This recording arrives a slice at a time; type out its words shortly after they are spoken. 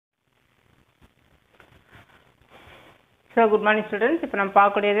So, good morning students. இப்போ நம்ம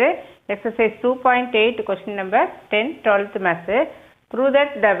பார்க்கக்கூடியது exercise 2.8 question number 10 12th math. Prove that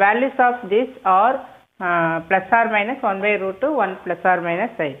the values of this are plus or minus 1 by root 2 1 plus or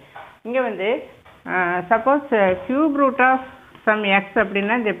minus I. இங்க வந்து suppose cube root of some x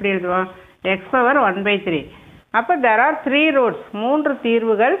அப்படின்னா இது எப்படி எழுதுவோம்? x power 1 by 3. அப்போ there are 3 roots, 3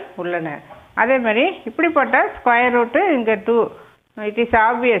 தீர்வுகள் உள்ளன. அதே மாதிரி இப்படிப்பட்ட ஸ்கொயர் ரூட்டு இங்கே 2, it is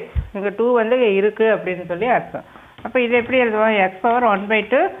obvious இங்கே 2 வந்து இருக்கு அப்படின்னு சொல்லி அர்த்தம். அப்போ இது எப்படி எழுதுவோம்? x power 1 by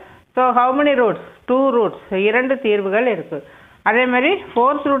 2. So how many roots? 2 roots, 2 தீர்வுகள் இருக்குது. அதே மாதிரி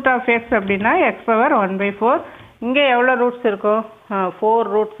fourth root of x அப்படின்னா x power 1 by 4. இங்கே எவ்வளோ ரூட்ஸ் இருக்கும்? 4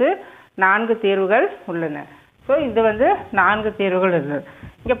 ரூட்ஸு, 4 தீர்வுகள் உள்ளன. ஸோ இது வந்து 4 தீர்வுகள் இருக்குது.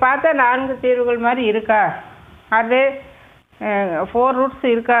 இங்கே பார்த்தா 4 தீர்வுகள் மாதிரி இருக்கா? அது 4 ரூட்ஸ்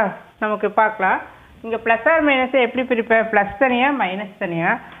இருக்கா நமக்கு பார்க்கலாம். இங்கே ப்ளஸ் ஆர் மைனஸை எப்படி பிரிப்பேன்? ப்ளஸ் தனியாக மைனஸ்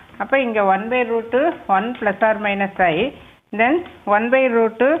தனியாக. அப்போ இங்கே 1 by root 1 plus or minus I, then 1 by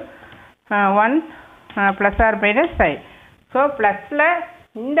root 1 plus or minus I. So ப்ளஸில்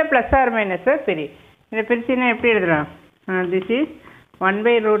இந்த ப்ளஸ் ஆர் மைனஸை பிரி. இதை பிரிச்சுன்னா எப்படி எழுதுறோம்? This is 1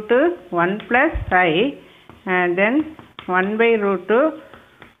 by root 1 plus I, then 1 by root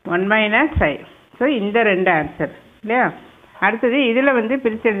 1 minus I. So இந்த 2 ஆன்சர் இல்லையா? அடுத்தது இதில் வந்து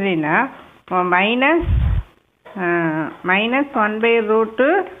பிரித்து எழுதினா மைனஸ் 1 by root,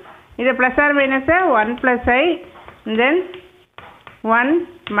 இது ப்ளஸ் ஆர் மைனஸை 1 plus I, then 1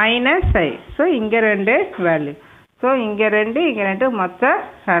 minus I. So இங்கே 2 வேல்யூ. ஸோ இங்கே 2 இங்கே 2 மொத்தம்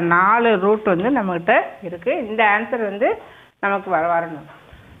 4 ரூட் வந்து நம்மக்கிட்ட இருக்குது. இந்த ஆன்சர் வந்து நமக்கு வரணும்.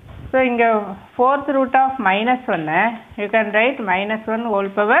 ஸோ இங்கே fourth root of minus 1, you can write minus 1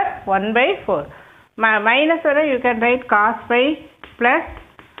 whole power 1 by 4. Minus 1 you can write cos pi plus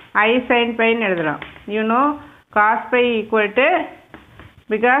I sin pi எழுதலாம். You know cos pi equal to,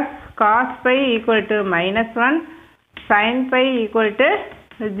 because cos pi equal to minus 1, sin pi equal to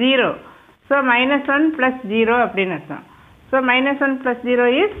 0. So minus 1 plus 0 அப்படின்னு அர்த்தம். So minus 1 plus 0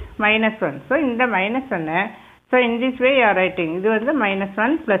 is minus 1. So இந்த minus 1, so in this way you are writing, இது வந்து minus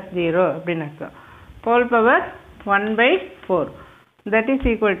 1 plus 0 அப்படின்னு அர்த்தம். Whole power 1 by 4. That is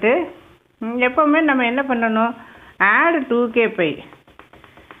equal to, எப்போவுமே நம்ம என்ன பண்ணணும்? add 2k pi.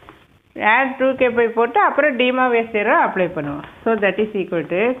 add 2k pi போட்டு அப்புறம் டிமாவேஸ் தேரம் அப்ளை பண்ணுவோம். So that is equal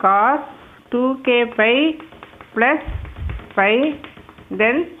to cos 2k pi plus pi,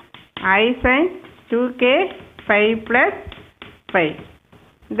 then I sin 2k pi plus pi,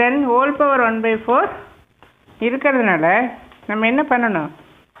 then whole power 1 by 4 இருக்கிறதுனால நம்ம என்ன பண்ணணும்?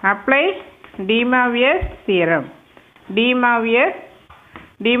 Apply டிமாவியஸ் theorem.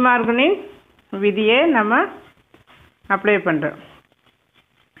 டிமார்கனின் விதியை நம்ம apply பண்ணுறோம்.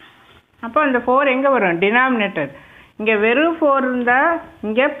 அப்போ அந்த 4 எங்கே வரும்? டினாமினேட்டர். இங்கே வெறும் 4 இருந்தால்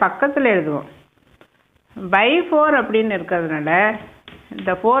இங்கே பக்கத்தில் எழுதுவோம். பை 4 அப்படின்னு இருக்கிறதுனால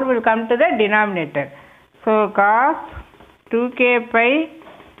the 4 will come to the denominator. So cos 2k pi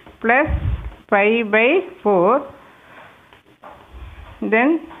plus pi by 4, then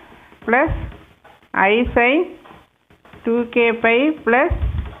plus I sin 2k pi plus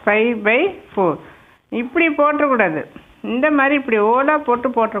pi by 4. இப்படி போட்டக்கூடாது. இந்த மாதிரி இப்படி ஓலாக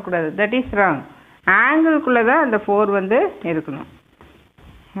போட்டக்கூடாது. That is wrong. ஆங்கிள்குள்ளே தான் அந்த 4 வந்து இருக்கணும்.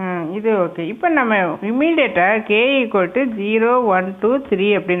 இது ஓகே. இப்போ நம்ம இம்மீடியட்டாக k ஈக்குவல் டு 0 1 2 3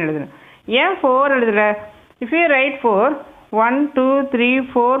 அப்படின்னு எழுதணும். ஏன் 4 எழுதலை? இஃப் யூ ரைட் 4 1 2 3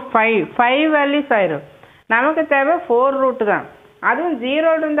 4 5 வேல்யூஸ் ஆயிரும். நமக்கு தேவை 4 ரூட்டு தான். அதுவும்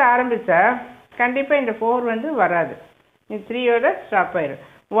 0லேருந்து ஆரம்பித்தா கண்டிப்பாக இந்த 4 வந்து வராது. இது 3யோட ஸ்டாப் ஆயிரும்.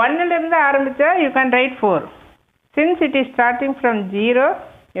 1லேருந்து ஆரம்பித்தா you can write 4. Since it is starting from 0,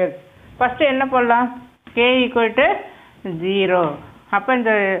 yes. First என்ன போடலாம்? k equal to 0. அப்போ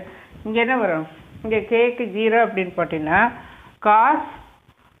இந்த இங்கே என்ன வரும்? இங்கே கேக்கு 0 அப்படின்னு போட்டிங்கன்னா cos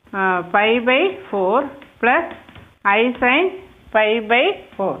pi by 4 plus I sin pi by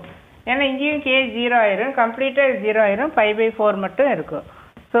 4. ஏன்னா இங்கேயும் k 0 ஆயிரும், கம்ப்ளீட்டாக 0 ஆயிரும், pi by 4 மட்டும் இருக்கும்.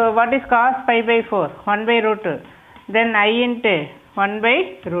 So what is cos pi by 4? 1 by root 2. Then I into 1 by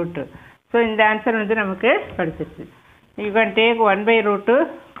root 2. So இந்த ஆன்சர் வந்து நமக்கு கிடச்சிருச்சு. You can take 1 by root 2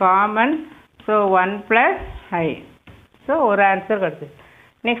 common. So 1 plus I. So ஒரு ஆன்சர் கிடச்சிருச்சு.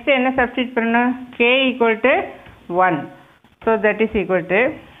 நெக்ஸ்ட்டு என்ன சப்ஸ்டிட் பண்ணணும்? k equal to 1. So that is equal to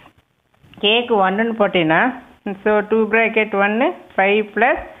கேக்கு 1ன்னு போட்டிங்கன்னா, so 2 bracket 1 5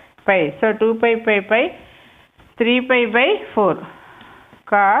 plus 5. So 2 pi 3 pi by 4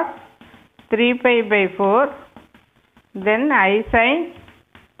 cos 3 pi by 4, then I sin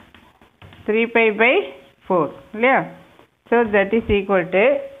 3 pi by 4 இல்லையா? So that is equal to,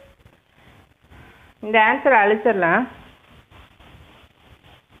 இந்த answer அழிச்சிடலாம்.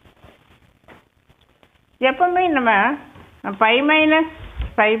 எப்பவுமே நம்ம pi minus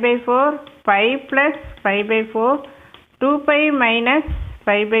pi by 4, pi plus pi by 4, 2 pi minus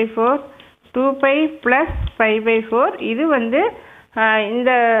pi by 4, 2 pi plus pi by 4. இது வந்து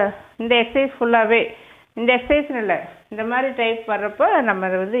இந்த exercise ஃபுல்லாகவே இந்த exercise இல்லை, இந்த மாதிரி டைப் வர்றப்போ நம்ம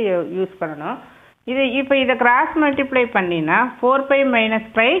அதை வந்து யூஸ் பண்ணணும். இது இப்போ இதை கிராஸ் மல்டிப்ளை பண்ணினா 4 pi minus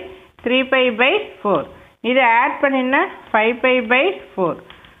pi 3 pi by 4. இதை ஆட் பண்ணினா 5 pi by 4.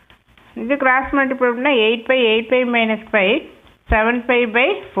 இது கிராஸ் மல்டிப்ளை பண்ணால் 8 pi minus pi 7 pi by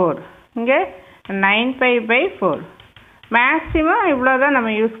 4. இங்கே 9 pi by 4. மேக்ஸிமம் இவ்வளோ தான் நம்ம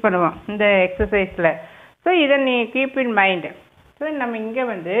யூஸ் பண்ணுவோம் இந்த எக்ஸசைஸில். ஸோ இதை நீ கீப் இன் மைண்டு. ஸோ நம்ம இங்கே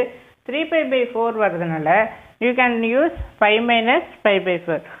வந்து 3 pi by 4 வர்றதுனால you can use 5 minus pi by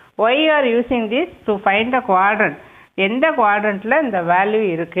 4. Why you are using this? To find the quadrant. எந்த குவாட்ரண்ட்டில் இந்த வேல்யூ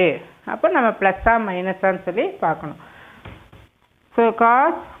இருக்குது, அப்போ நம்ம ப்ளஸ்ஸா மைனஸான்னு சொல்லி பார்க்கணும். So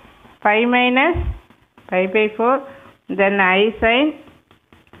cos 5 minus pi by 4, then I sin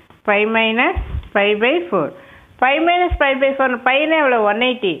 5 minus pi by 4. 5 minus pi by 4, பையனே எவ்வளோ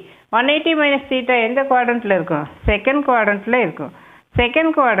 180. 180 minus theta எந்த குவாட்ரண்ட்டில் இருக்கும்? செகண்ட் குவாட்ரண்ட்டில் இருக்கும்.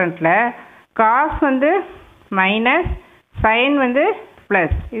 செகண்ட் குவாட்ரண்ட்டில் காஸ் வந்து மைனஸ், சைன் வந்து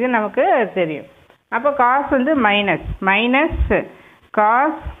ப்ளஸ். இது நமக்கு தெரியும். அப்போ காஸ் வந்து minus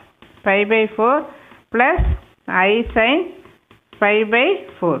cos pi by 4 plus I sin pi by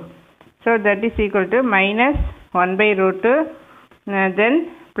 4. So that is equal to minus 1 by root 2, then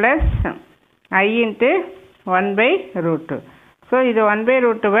plus I into 1 by root 2. So இது 1 by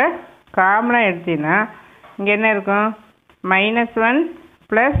root 2 காமனாக எடுத்தீங்கன்னா இங்கே என்ன இருக்கும்? -1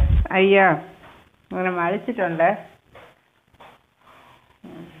 plus ஐயா நம்ம அழிச்சிட்டோம்ல,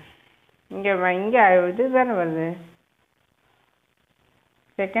 இங்கே இது தானே வருது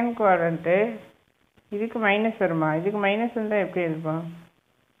செகண்ட் குவாட்ரண்ட்டு. இதுக்கு மைனஸ் வருமா? இதுக்கு மைனஸ் வந்தால் எப்படி இருப்போம்?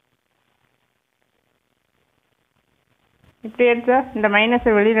 இப்படி எடுத்தா இந்த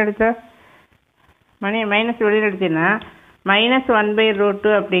மைனஸை வெளியில் எடுத்தா மைனஸ் வெளியில் எடுத்தீங்கன்னா -1 by root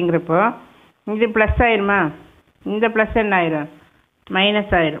 2 அப்படிங்கிறப்போ இது ப்ளஸ் ஆயிடுமா? இந்த ப்ளஸ் என்ன ஆயிரும்?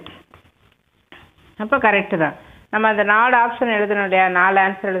 மைனஸ் ஆயிரும். அப்போ கரெக்டு தான். நம்ம அந்த 4 ஆப்ஷன் எழுதணும் இல்லையா, 4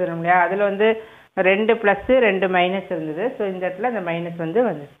 ஆன்சர் எழுதணும் இல்லையா, அதில் வந்து 2 ப்ளஸ்ஸு 2 மைனஸ் இருந்தது. ஸோ இந்த இடத்துல இந்த மைனஸ் வந்து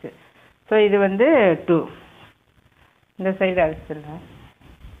வந்துடுச்சு. ஸோ இது வந்து 2. இந்த சைடு அழைச்சிடலாம்.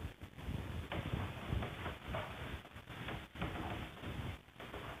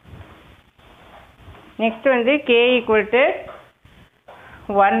 நெக்ஸ்ட் வந்து k =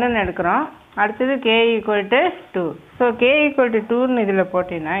 1ன்னு எடுக்கிறோம். அடுத்தது k = 2. ஸோ k = 2ன்னு இதில்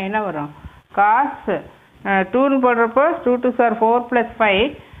போட்டிங்கன்னா என்ன வரும்? காஸ் 2ன்னு போடுறப்போ 2 2s are 4 plus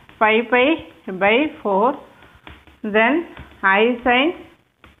 5 pi by 4, then I sin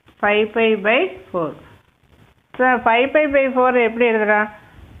 5 pi by 4. So 5 pi by 4 எப்படி எழுதுறோம்?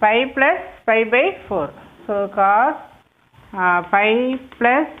 5 plus pi by 4. So cos 5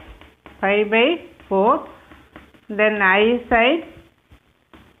 plus 5 by 4, then I sin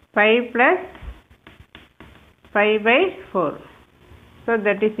 5 plus 5 by 4. So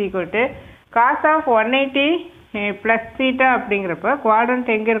that is equal to cos of 180 plus theta அப்படிங்கிறப்ப quadrant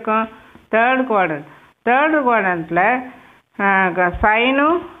எங்கே இருக்கும்? Third quadrant. Third குவாட்ரண்ட்டில்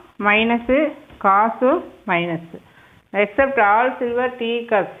சைனும் minus காசும் minus, accept all silver tea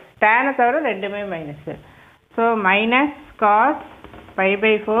cups, டேனை தவிர ரெண்டுமே minus. So minus cos 5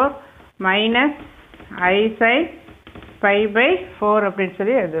 by 4 minus I sin 5 by 4 அப்படின்னு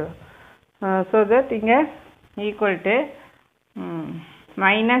சொல்லி எழுதுவோம். ஸோ தட் இங்கே equal to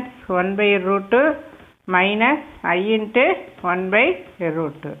 -1 by root 2 minus I into 1 by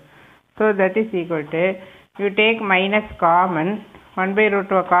root 2. So that is equal to, you take minus common, 1 by root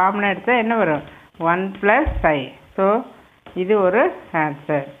 2 common எடுத்தா என்ன வரும்? 1 plus I. So இது ஒரு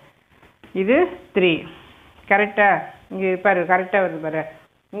answer. இது 3. கரெக்டா? இங்கே பாரு, கரெக்டாக வருது பாரு.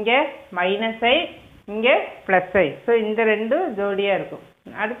 இங்கே -I, இங்கே +I. ஸோ இந்த ரெண்டும் ஜோடியாக இருக்கும்.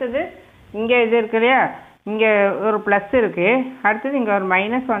 அடுத்தது இங்கே இது இருக்கு இல்லையா, இங்கே ஒரு ப்ளஸ் இருக்குது. அடுத்தது இங்கே ஒரு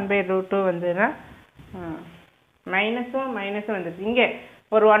 -1 by root 2 வந்ததுன்னா மைனஸும் வந்துடுச்சு. இங்கே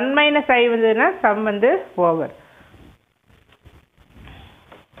ஒரு 1 minus I வந்ததுன்னா சம் வந்து over.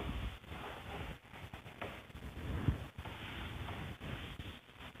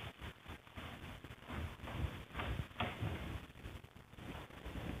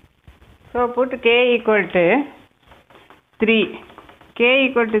 So put k = 3. k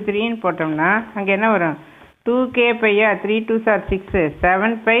 = 3ன்னு போட்டோம்னா அங்கே என்ன வரும்? 2k pi, 3 2s are 6,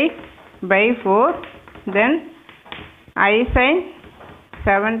 7 pi by 4, then I sin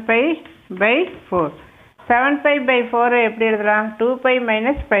 7 pi by 4. 7 pi by 4 எப்படி எழுதலாம்? 2 pi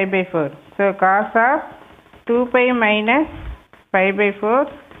minus pi by 4. So cos of 2 pi minus pi by 4,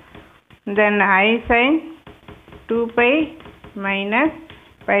 then I sin 2 pi minus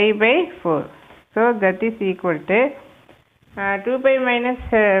pi by 4. So that is equal to 2 pi minus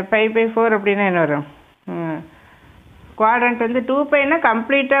pi by 4 அப்படின்னா என்ன வரும்? Quadrant வந்து 2 பைனா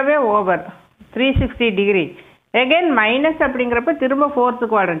கம்ப்ளீட்டாகவே over 360 degree. Again minus அப்படிங்கிறப்ப திரும்ப fourth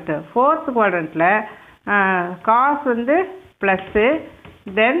குவாட்ரண்ட்டில் cos வந்து plus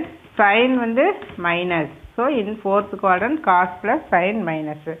தென் sign வந்து minus. So in fourth quadrant cos plus sine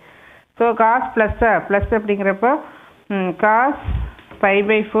minus. So cos plus அப்படிங்கிறப்போ cos by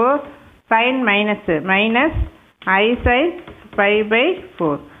by 4 sign minus minus I sin pi by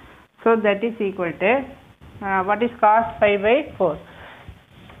 4. So that is equal to what is cos pi by 4?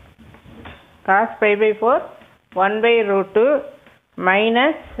 Cos pi by 4 1 by root 2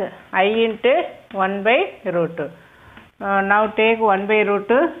 minus I into 1 by root 2. Now take 1 by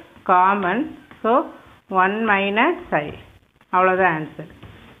root 2 common. So 1 minus I. அவ்வளோதான் answer.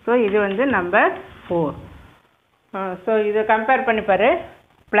 So இது வந்து number 4. So இதை compare பண்ணி பாரு.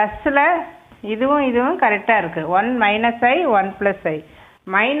 ப்ளஸில் இதுவும் கரெக்டாக இருக்குது. 1 மைனஸ் ஐ 1 ப்ளஸ் ஐ.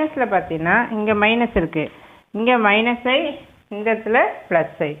 மைனஸில் பார்த்தீங்கன்னா இங்கே மைனஸ் இருக்குது, இங்கே மைனஸ் ஐ, இந்த இடத்துல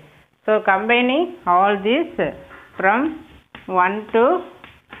plus I. So combining all these from 1 to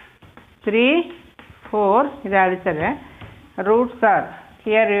 3 4 இதை அழிச்சிடுறேன். Roots are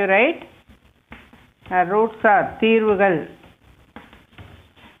here you right roots R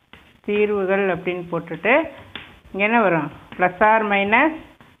தீர்வுகள் அப்படின்னு போட்டுட்டு இங்கே என்ன வரும்? Plus R minus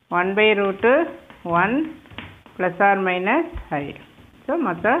 1 by root 1 plus or minus I. So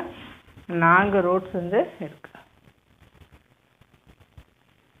மொத்தம் 4 ரூட்ஸ் வந்து இருக்குது.